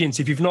 So audience,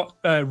 if you've not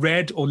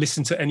read or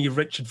listened to any of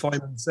Richard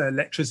Feynman's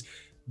lectures,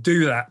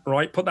 do that,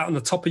 right? Put that on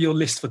the top of your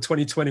list for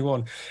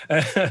 2021.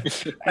 So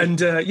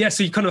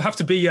you kind of have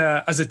to be,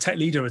 as a tech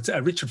leader,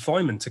 a Richard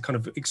Feynman to kind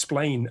of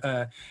explain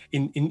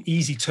in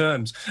easy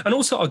terms. And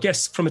also, I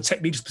guess, from a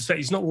tech leader's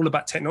perspective, it's not all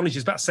about technology,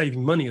 it's about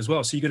saving money as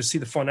well. So you got to see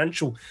the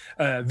financial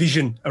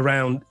vision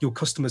around your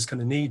customers'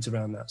 kind of needs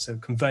around that. So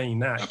conveying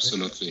that.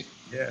 Absolutely.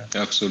 Yeah.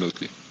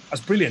 Absolutely.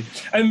 That's brilliant.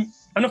 And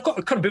I've got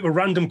a kind of bit of a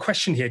random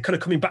question here, kind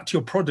of coming back to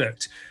your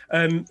product.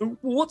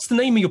 What's the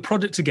name of your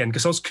product again?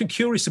 Because I was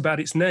curious about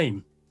its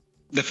name.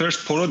 The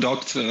first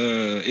product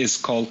is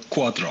called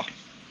Quadra.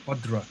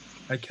 Quadra,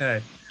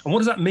 okay. And what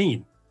does that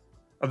mean?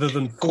 Other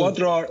than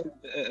Quadra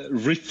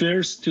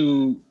refers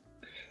to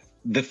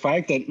the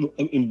fact that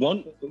in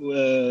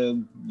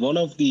one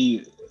of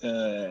the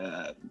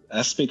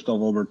aspects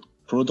of our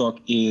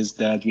product is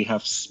that we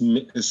have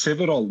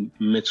several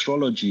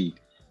metrology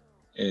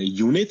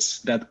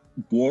units that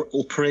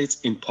operates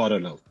in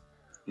parallel.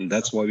 And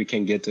that's why we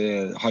can get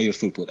a higher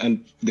throughput.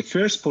 And the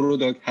first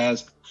product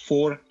has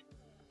 4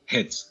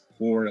 heads.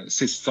 Or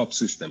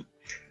subsystem.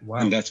 Wow.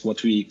 And that's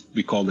what we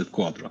call it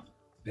Quadra.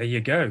 There you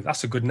go.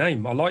 That's a good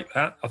name. I like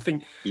that. I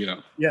think, yeah,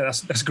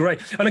 that's great.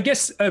 And I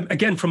guess,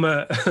 again, from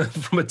a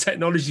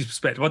technology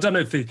perspective, I don't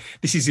know if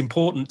this is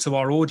important to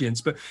our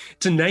audience, but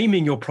to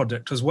naming your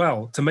product as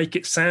well, to make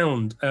it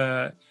sound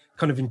kind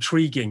of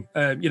intriguing.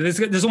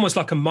 There's almost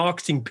like a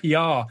marketing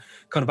PR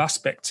kind of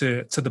aspect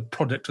to the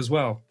product as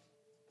well.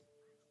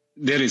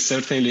 There is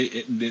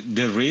certainly,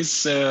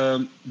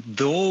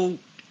 though,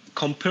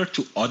 compared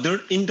to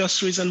other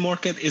industries and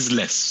market is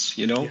less,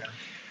 Yeah.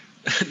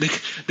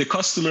 The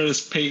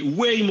customers pay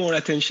way more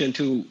attention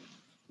to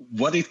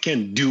what it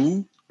can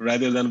do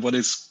rather than what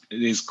it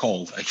is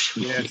called,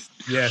 actually.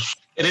 Yes.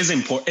 It is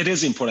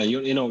important.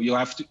 You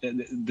have to,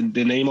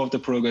 the name of the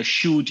program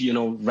should,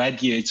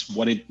 radiate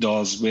what it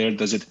does, where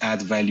does it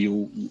add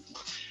value.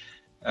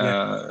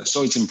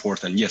 So it's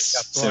important. Yes,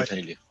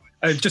 certainly. Right.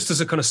 Just as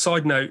a kind of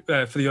side note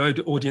for the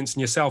audience and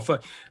yourself,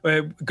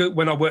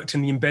 when I worked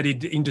in the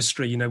embedded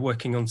industry,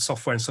 working on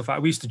software and stuff like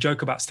that, we used to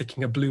joke about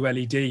sticking a blue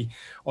LED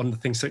on the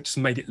thing so it just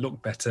made it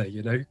look better,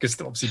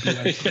 because obviously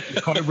blue LEDs were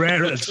kind of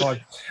rare at the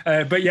time.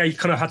 But yeah, you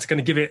kind of had to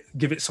kind of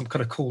give it some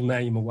kind of cool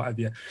name or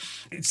whatever.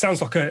 It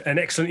sounds like an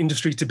excellent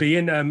industry to be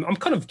in. I'm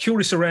kind of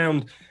curious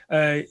around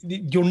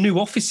your new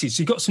offices.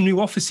 So you've got some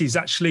new offices,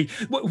 actually.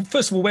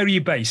 First of all, where are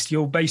you based?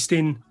 You're based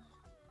in...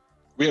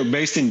 We are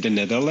based in the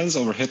Netherlands.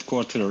 Our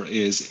headquarters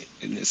is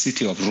in the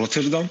city of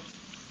Rotterdam.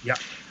 Yeah.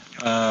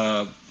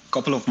 A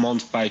couple of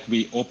months back,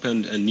 we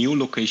opened a new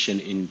location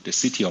in the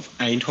city of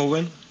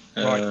Eindhoven,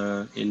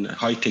 in a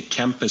high-tech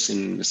campus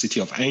in the city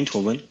of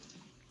Eindhoven.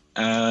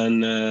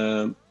 And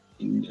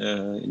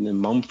in a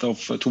month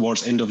of,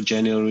 towards end of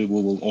January,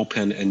 we will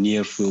open a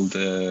near-field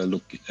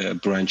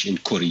branch in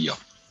Korea.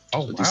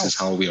 Oh, so this is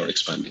how we are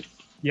expanding.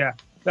 Yeah.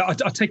 I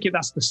take it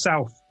that's the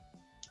South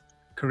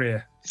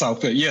Korea.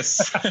 South Korea,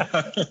 yes.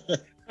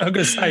 I'm going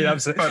to say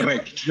that's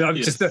correct.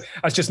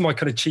 That's just my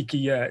kind of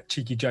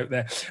cheeky joke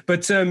there.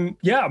 But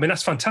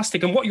that's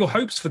fantastic. And what are your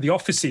hopes for the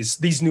offices?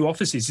 These new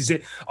offices? Is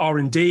it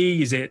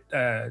R&D? Is it?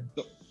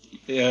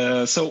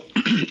 So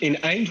in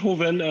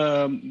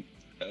Eindhoven,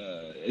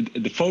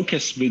 the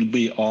focus will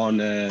be on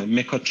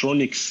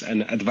mechatronics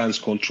and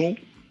advanced control.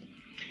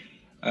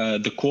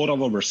 The core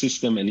of our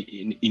system and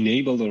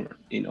enabler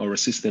in our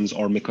systems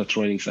are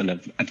mechatronics and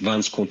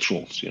advanced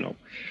controls.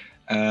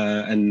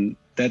 And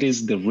that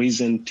is the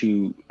reason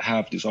to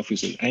have this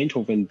office in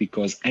Eindhoven,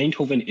 because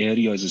Eindhoven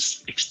area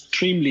is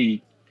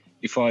extremely,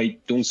 if I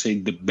don't say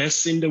the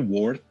best in the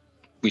world,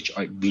 which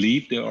I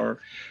believe they are,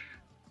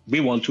 we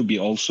want to be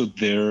also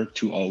there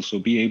to also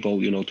be able,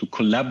 to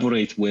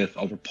collaborate with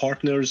our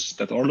partners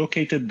that are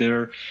located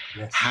there,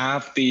 yes.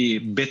 Have the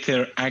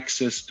better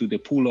access to the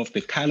pool of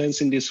the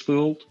talents in this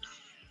field.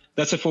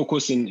 That's a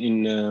focus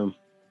in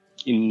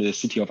the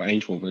city of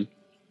Eindhoven.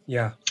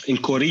 Yeah. In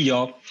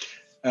Korea,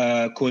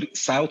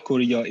 South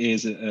Korea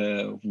is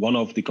one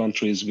of the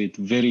countries with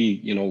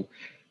very,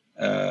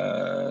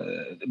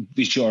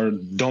 which are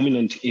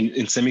dominant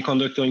in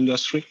semiconductor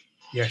industry.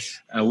 Yes.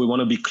 We want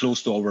to be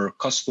close to our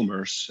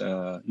customers,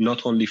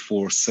 not only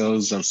for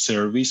sales and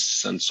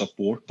service and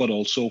support, but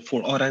also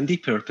for R&D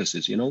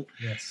purposes,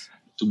 Yes.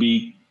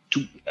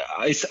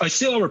 I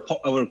see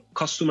our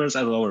customers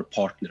as our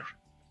partner.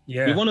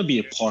 Yeah. We want to be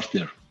a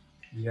partner.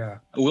 Yeah.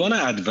 We want to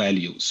add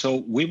value.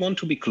 So we want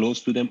to be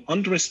close to them,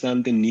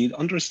 understand the need,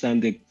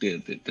 understand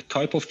the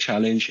type of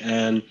challenge,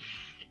 and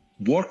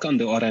work on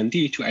the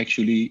R&D to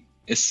actually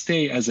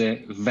stay as a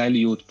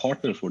valued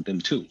partner for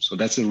them too. So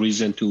that's a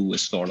reason to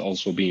start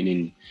also being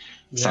in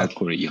South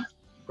Korea.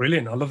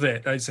 Brilliant. I love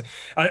it.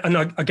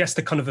 I guess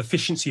the kind of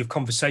efficiency of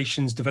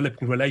conversations,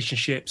 developing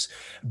relationships,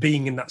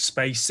 being in that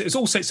space.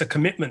 It's a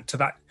commitment to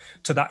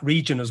that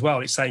region as well.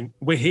 It's saying,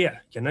 we're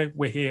here,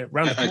 we're here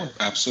round the corner.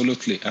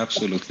 Absolutely.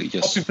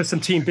 Yes. Hoping for some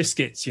team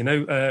biscuits,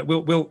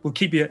 we'll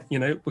keep you,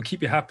 we'll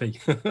keep you happy.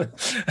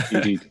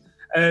 Indeed.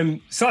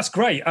 So that's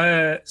great.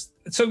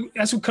 So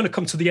as we kind of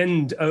come to the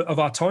end of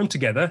our time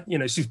together,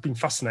 it's just been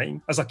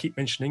fascinating. As I keep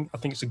mentioning, I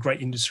think it's a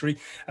great industry,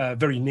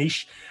 very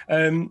niche.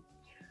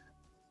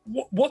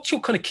 What's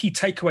your kind of key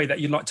takeaway that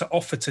you'd like to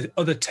offer to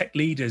other tech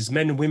leaders,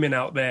 men and women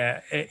out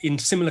there in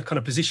similar kind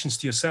of positions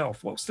to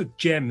yourself? What's the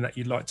gem that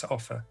you'd like to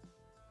offer?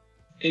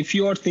 If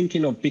you are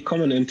thinking of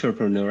becoming an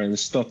entrepreneur and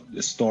start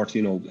this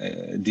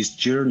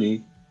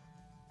journey,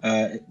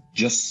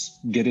 just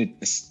get it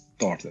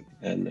started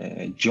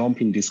and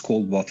jump in this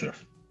cold water.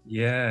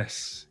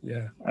 Yes.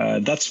 Yeah.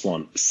 That's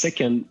one.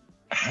 Second,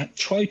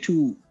 try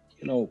to,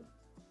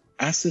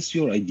 assess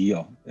your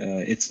idea.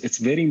 It's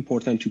very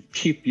important to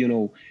keep,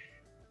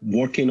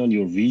 working on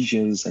your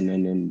visions but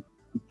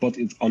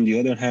on the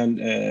other hand,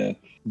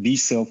 be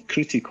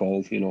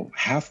self-critical,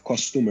 have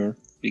customer,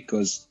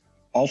 because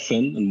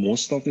often and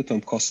most of the time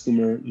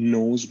customer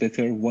knows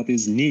better what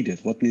is needed,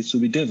 what needs to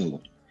be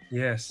developed.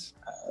 Yes.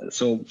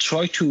 So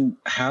try to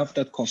have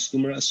that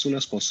customer as soon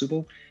as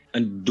possible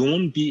and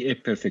don't be a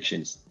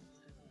perfectionist.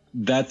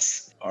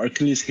 That's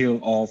Achilles heel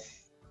of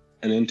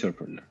an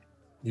entrepreneur.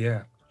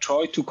 Yeah.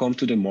 Try to come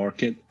to the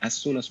market as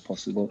soon as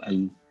possible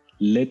and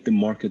let the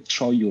market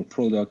try your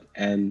product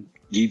and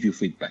give you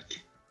feedback.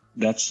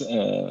 That's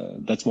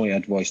my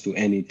advice to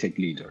any tech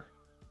leader.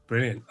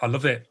 Brilliant. I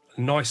love it.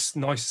 Nice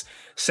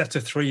set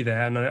of three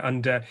there.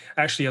 And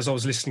actually, as I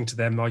was listening to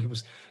them, I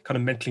was kind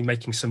of mentally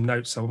making some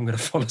notes. So I'm going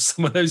to follow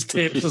some of those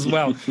tips as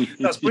well.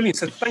 That's brilliant.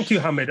 So thank you,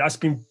 Hamid. That's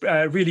been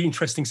a really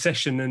interesting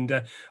session, and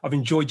I've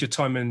enjoyed your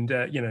time. And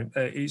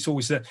it's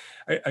always a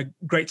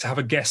great to have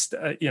a guest,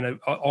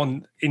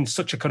 on in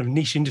such a kind of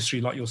niche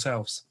industry like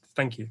yourselves.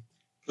 Thank you.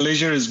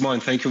 Pleasure is mine.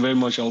 Thank you very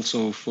much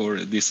also for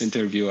this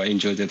interview. I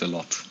enjoyed it a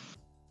lot.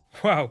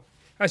 Wow.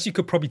 As you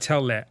could probably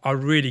tell there, I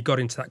really got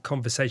into that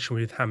conversation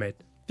with Hamid.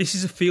 This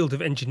is a field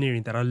of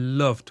engineering that I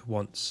loved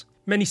once.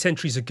 Many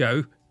centuries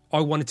ago, I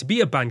wanted to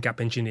be a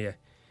bandgap engineer.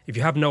 If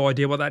you have no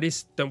idea what that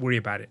is, don't worry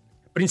about it.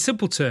 But in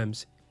simple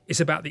terms, it's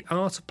about the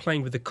art of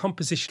playing with the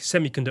composition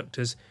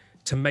semiconductors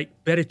to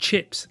make better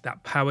chips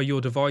that power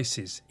your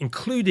devices,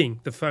 including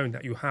the phone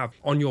that you have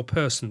on your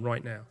person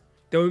right now.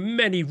 There were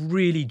many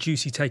really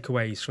juicy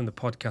takeaways from the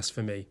podcast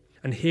for me,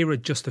 and here are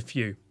just a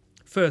few.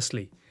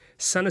 Firstly,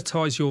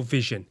 sanitize your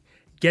vision,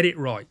 get it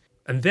right,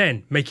 and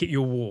then make it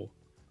your war.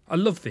 I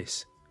love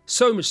this.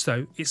 So much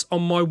so, it's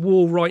on my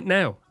wall right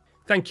now.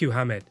 Thank you,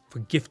 Hamid, for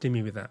gifting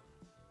me with that.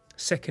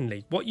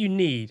 Secondly, what you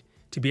need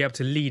to be able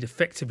to lead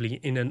effectively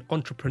in an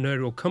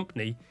entrepreneurial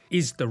company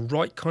is the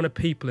right kind of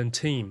people and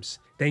teams.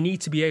 They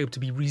need to be able to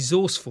be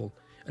resourceful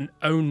and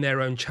own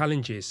their own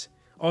challenges,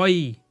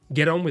 i.e.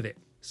 get on with it,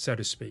 so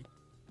to speak.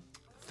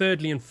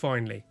 Thirdly and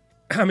finally,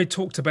 Hamid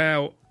talked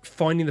about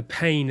finding the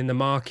pain in the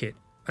market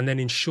and then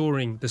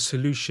ensuring the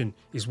solution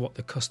is what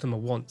the customer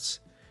wants.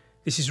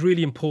 This is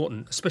really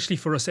important, especially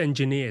for us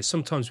engineers.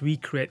 Sometimes we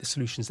create the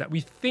solutions that we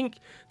think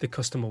the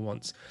customer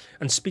wants.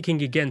 And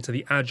speaking again to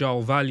the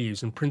agile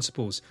values and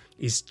principles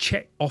is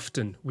check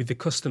often with the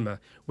customer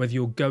whether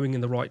you're going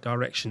in the right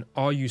direction.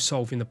 Are you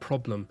solving the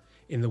problem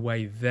in the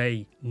way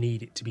they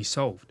need it to be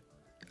solved?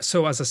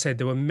 So as I said,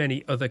 there were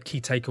many other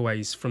key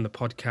takeaways from the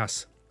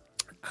podcast,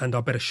 and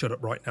I better shut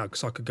up right now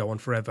because I could go on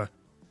forever.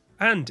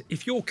 And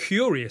if you're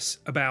curious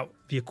about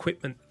the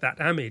equipment that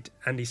Hamid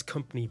and his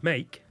company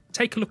make,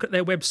 take a look at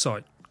their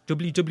website,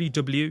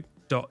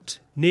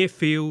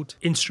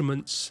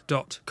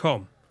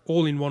 www.nearfieldinstruments.com,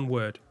 all in one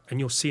word, and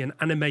you'll see an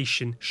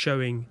animation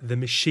showing the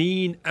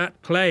machine at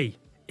play.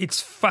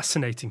 It's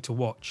fascinating to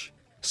watch.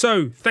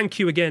 So, thank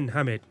you again,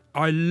 Hamid.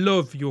 I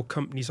love your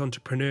company's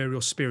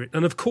entrepreneurial spirit,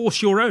 and of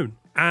course your own.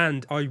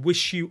 And I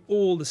wish you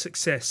all the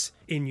success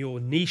in your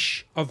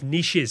niche of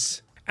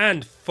niches.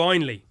 And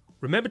finally,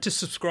 remember to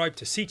subscribe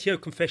to CTO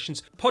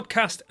Confessions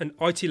podcast and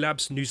IT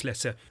Labs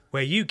newsletter,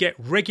 where you get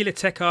regular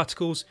tech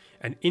articles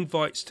and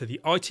invites to the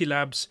IT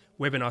Labs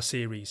webinar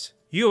series.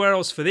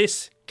 URLs for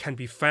this can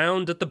be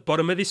found at the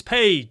bottom of this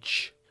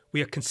page.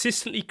 We are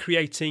consistently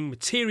creating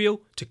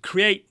material to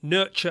create,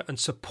 nurture and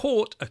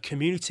support a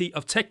community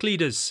of tech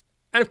leaders.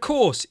 And of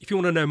course, if you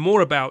want to know more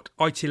about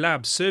IT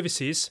Labs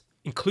services,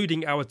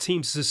 including our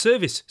Teams as a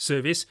Service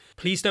service,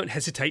 please don't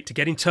hesitate to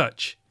get in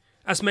touch.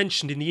 As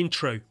mentioned in the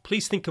intro,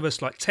 please think of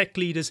us like tech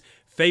leaders'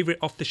 favourite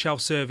off-the-shelf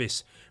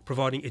service,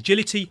 providing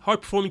agility,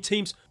 high-performing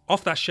teams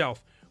off that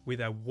shelf with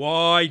a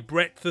wide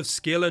breadth of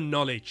skill and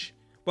knowledge.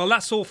 Well,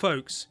 that's all,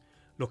 folks.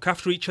 Look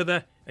after each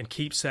other and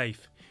keep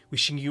safe.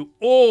 Wishing you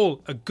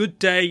all a good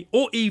day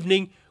or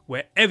evening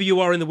wherever you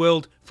are in the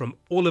world from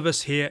all of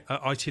us here at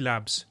IT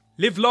Labs.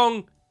 Live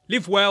long,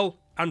 live well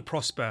and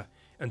prosper.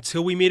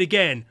 Until we meet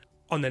again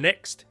on the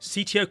next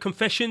CTO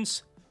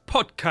Confessions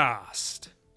podcast.